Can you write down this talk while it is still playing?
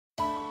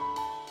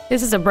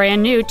This is a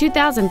brand new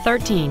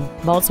 2013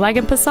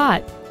 Volkswagen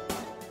Passat.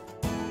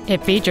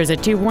 It features a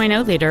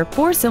 2.0-liter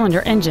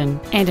four-cylinder engine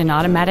and an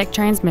automatic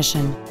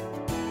transmission.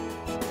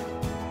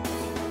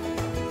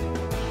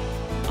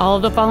 All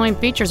of the following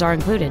features are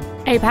included: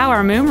 a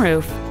power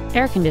moonroof,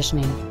 air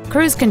conditioning,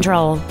 cruise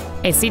control,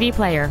 a CD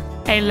player,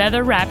 a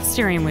leather-wrapped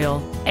steering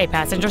wheel, a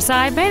passenger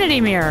side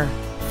vanity mirror,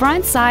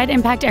 front side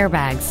impact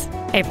airbags,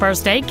 a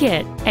first aid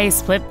kit, a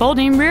split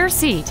folding rear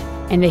seat,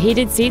 and the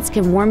heated seats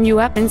can warm you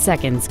up in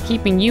seconds,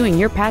 keeping you and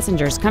your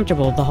passengers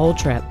comfortable the whole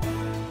trip.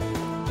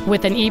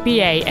 With an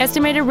EPA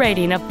estimated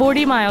rating of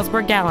 40 miles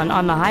per gallon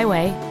on the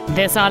highway,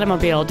 this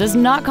automobile does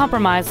not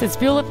compromise its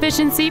fuel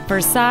efficiency for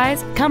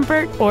size,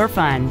 comfort, or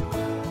fun.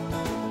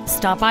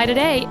 Stop by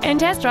today and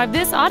test drive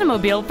this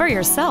automobile for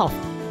yourself.